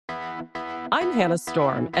 I'm Hannah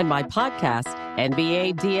Storm, and my podcast,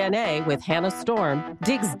 NBA DNA with Hannah Storm,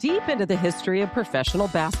 digs deep into the history of professional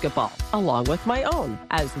basketball, along with my own,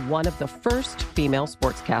 as one of the first female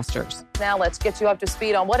sportscasters. Now let's get you up to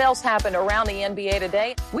speed on what else happened around the NBA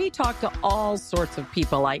today. We talk to all sorts of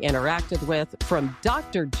people I interacted with, from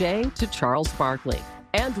Dr. J to Charles Barkley,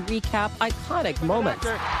 and recap iconic moments.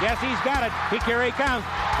 Yes, he's got it. Here he comes.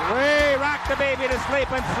 Way rock the baby to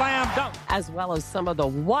sleep and slam dunk. As well as some of the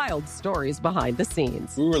wild stories behind the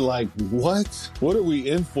scenes. We were like, what? What are we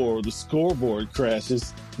in for? The scoreboard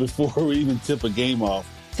crashes before we even tip a game off.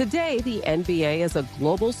 Today, the NBA is a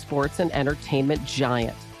global sports and entertainment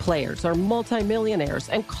giant. Players are multimillionaires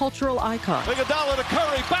and cultural icons. Iguodala to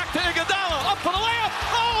Curry, back to Iguodala, up for the layup.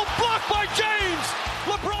 Oh, blocked by James.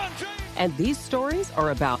 LeBron James. And these stories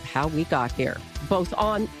are about how we got here, both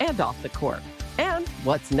on and off the court. And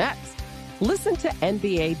what's next? Listen to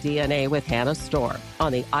NBA DNA with Hannah Storm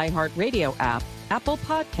on the iHeartRadio app, Apple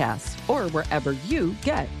Podcasts, or wherever you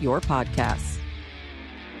get your podcasts.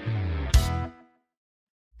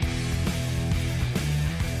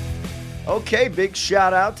 Okay, big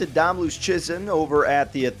shout out to Dom Luszczyszyn over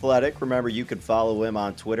at The Athletic. Remember, you can follow him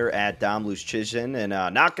on Twitter at Dom Luszczyszyn. And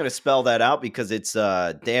not going to spell that out because it's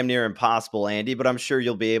damn near impossible, Andy, but I'm sure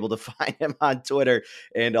you'll be able to find him on Twitter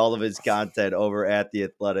and all of his content over at The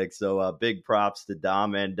Athletic. So big props to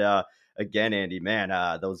Dom. And again, Andy, man,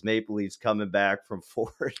 those Maple Leafs coming back from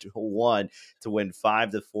 4-1 to win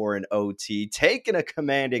 5-4 in OT, taking a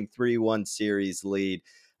commanding 3-1 series lead.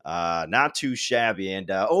 Not too shabby, and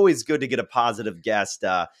always good to get a positive guest,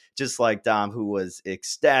 just like Dom, who was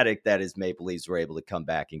ecstatic that his Maple Leafs were able to come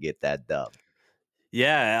back and get that dub.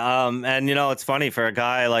 Yeah, and it's funny for a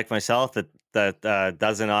guy like myself that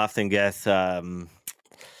doesn't often get a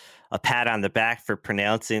pat on the back for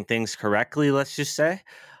pronouncing things correctly. Let's just say,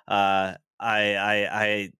 I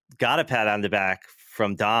got a pat on the back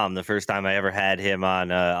from Dom the first time I ever had him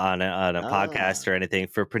on a podcast or anything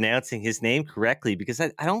for pronouncing his name correctly, because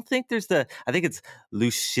I don't think I think it's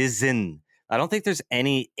Luszczyszyn. I don't think there's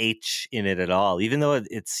any H in it at all, even though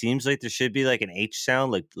it seems like there should be like an H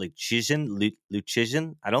sound, like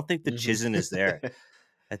Luszczyszyn. I don't think the Chizin is there.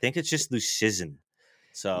 I think it's just Luszczyszyn.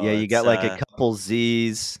 So yeah, you got like a couple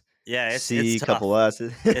Z's. Yeah, it's tough. Couple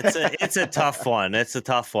S's. It's a tough one. It's a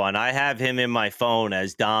tough one. I have him in my phone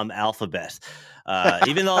as Dom Alphabet.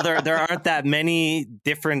 Even though there aren't that many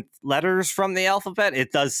different letters from the alphabet,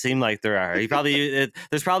 it does seem like there are.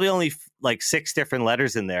 There's probably only like 6 different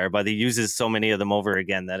letters in there, but he uses so many of them over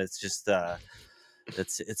again that it's just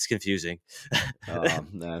it's confusing.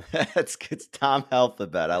 No, it's Tom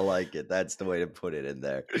Alphabet. I like it. That's the way to put it in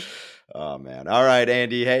there. Oh man. All right,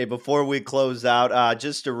 Andy. Hey, before we close out,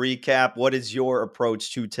 just to recap, what is your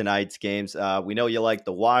approach to tonight's games? We know you like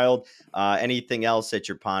the Wild. Anything else that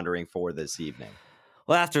you're pondering for this evening?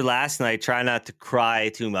 Well, after last night, try not to cry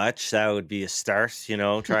too much. That would be a start.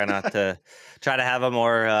 Try not to have a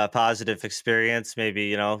more positive experience.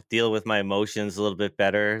 Maybe deal with my emotions a little bit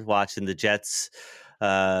better. Watching the Jets,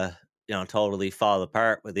 totally fall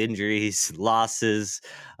apart with injuries, losses.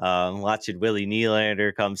 Watching Willie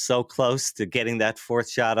Nylander come so close to getting that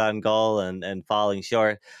 4th shot on goal and falling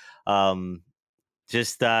short.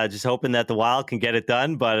 Just hoping that the Wild can get it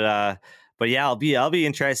done, but yeah, I'll be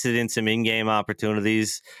interested in some in-game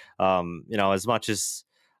opportunities. As much as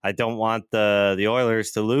I don't want the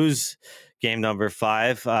Oilers to lose game number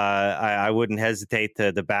 5, I wouldn't hesitate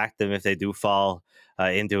to back them if they do fall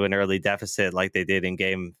into an early deficit like they did in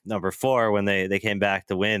game number 4 when they came back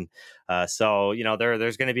to win. So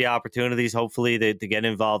there's going to be opportunities, hopefully, to get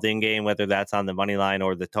involved in game, whether that's on the money line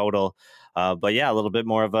or the total. But yeah, a little bit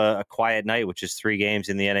more of a quiet night, which is 3 games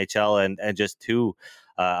in the NHL and just 2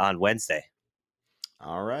 on Wednesday.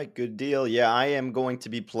 All right, good deal. Yeah, I am going to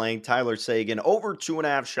be playing Tyler Seguin over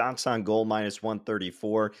 2.5 shots on goal,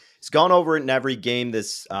 -134. He's gone over it in every game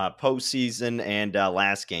this postseason, and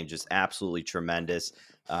last game just absolutely tremendous.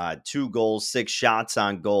 2 goals, 6 shots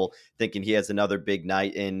on goal, thinking he has another big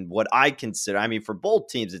night in what I consider, for both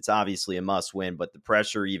teams, it's obviously a must win, but the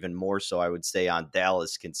pressure even more so, I would say, on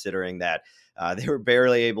Dallas, considering that they were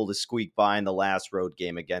barely able to squeak by in the last road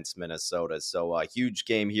game against Minnesota. So a huge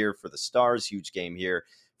game here for the Stars, huge game here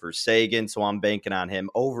for Seguin. So I'm banking on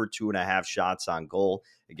him over 2.5 shots on goal.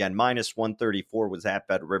 Again, -134 was at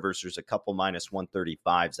Bet Rivers. There's a couple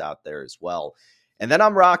 -135s out there as well. And then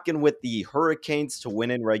I'm rocking with the Hurricanes to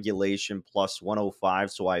win in regulation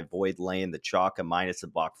 +105. So I avoid laying the chalk at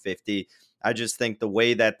 -150. I just think the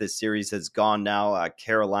way that this series has gone now,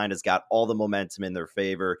 Carolina's got all the momentum in their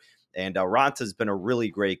favor. And Ranta's been a really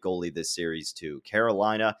great goalie this series, too.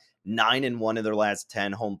 Carolina, 9-1 in their last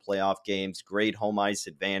 10 home playoff games. Great home ice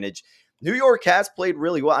advantage. New York has played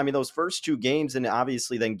really well. I mean, those first 2 games, and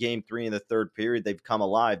obviously then game 3 in the third period, they've come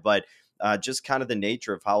alive. But just kind of the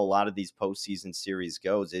nature of how a lot of these postseason series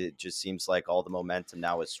goes, it just seems like all the momentum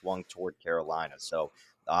now has swung toward Carolina. So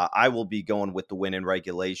I will be going with the win in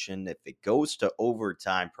regulation. If it goes to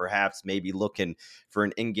overtime, perhaps maybe looking for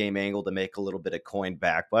an in-game angle to make a little bit of coin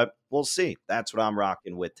back. But we'll see. That's what I'm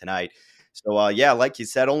rocking with tonight. So, like you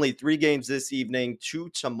said, only 3 games this evening, 2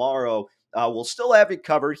 tomorrow. We'll still have it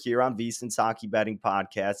covered here on VSiN's Hockey Betting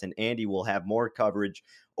Podcast, and Andy will have more coverage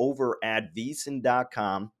over at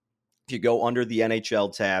VSiN.com. If you go under the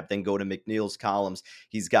NHL tab, then go to McNeil's columns.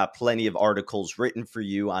 He's got plenty of articles written for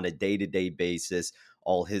you on a day-to-day basis,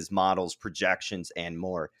 all his models, projections, and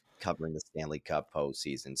more covering the Stanley Cup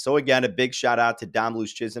postseason. So again, a big shout out to Dom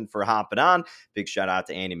Luszczyszyn for hopping on. Big shout out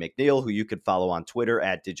to Andy McNeil, who you could follow on Twitter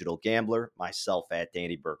at Digital Gambler, myself at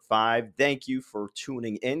Danny Burke 5. Thank you for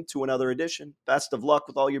tuning in to another edition. Best of luck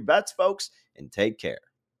with all your bets, folks, and take care.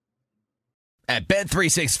 At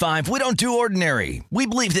Bet365, we don't do ordinary. We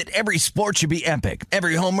believe that every sport should be epic.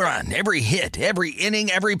 Every home run, every hit, every inning,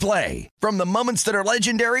 every play. From the moments that are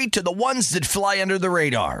legendary to the ones that fly under the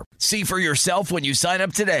radar. See for yourself when you sign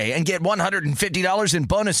up today and get $150 in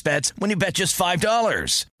bonus bets when you bet just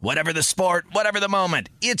 $5. Whatever the sport, whatever the moment,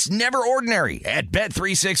 it's never ordinary at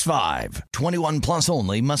Bet365. 21 plus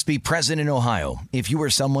only. Must be present in Ohio. If you or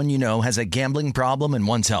someone you know has a gambling problem and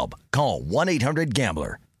wants help, call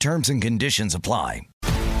 1-800-GAMBLER. Terms and conditions apply.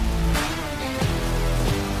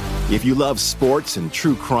 If you love sports and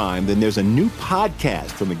true crime, then there's a new podcast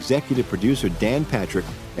from executive producer Dan Patrick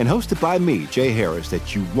and hosted by me, Jay Harris,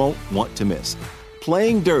 that you won't want to miss.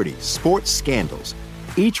 Playing Dirty: Sports Scandals.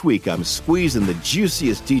 Each week, I'm squeezing the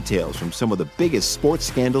juiciest details from some of the biggest sports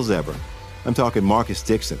scandals ever. I'm talking Marcus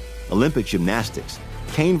Dixon, Olympic gymnastics,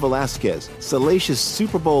 Cain Velasquez, salacious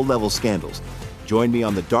Super Bowl-level scandals. Join me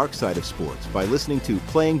on the dark side of sports by listening to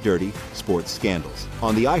Playing Dirty: Sports Scandals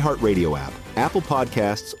on the iHeartRadio app, Apple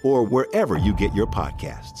Podcasts, or wherever you get your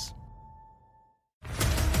podcasts.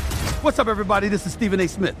 What's up, everybody? This is Stephen A.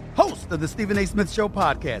 Smith, host of the Stephen A. Smith Show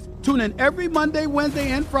podcast. Tune in every Monday, Wednesday,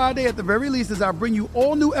 and Friday at the very least as I bring you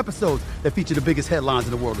all new episodes that feature the biggest headlines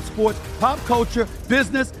in the world of sports, pop culture,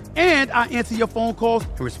 business, and I answer your phone calls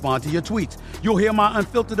and respond to your tweets. You'll hear my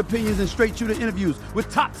unfiltered opinions and straight-shooter interviews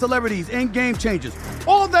with top celebrities and game changers.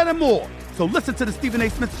 All that and more. So listen to the Stephen A.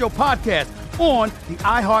 Smith Show podcast on the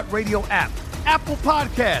iHeartRadio app, Apple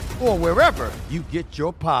Podcasts, or wherever you get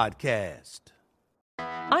your podcast.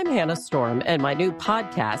 I'm Hannah Storm, and my new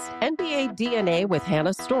podcast, NBA DNA with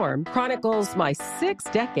Hannah Storm, chronicles my 6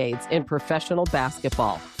 decades in professional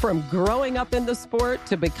basketball. From growing up in the sport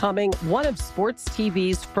to becoming one of sports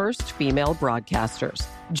TV's first female broadcasters.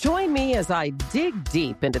 Join me as I dig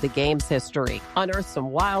deep into the game's history, unearth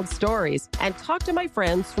some wild stories, and talk to my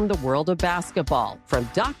friends from the world of basketball, from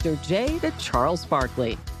Dr. J to Charles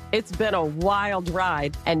Barkley. It's been a wild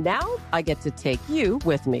ride, and now I get to take you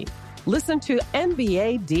with me. Listen to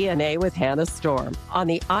NBA DNA with Hannah Storm on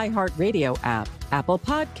the iHeartRadio app, Apple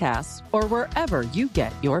Podcasts, or wherever you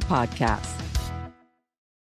get your podcasts.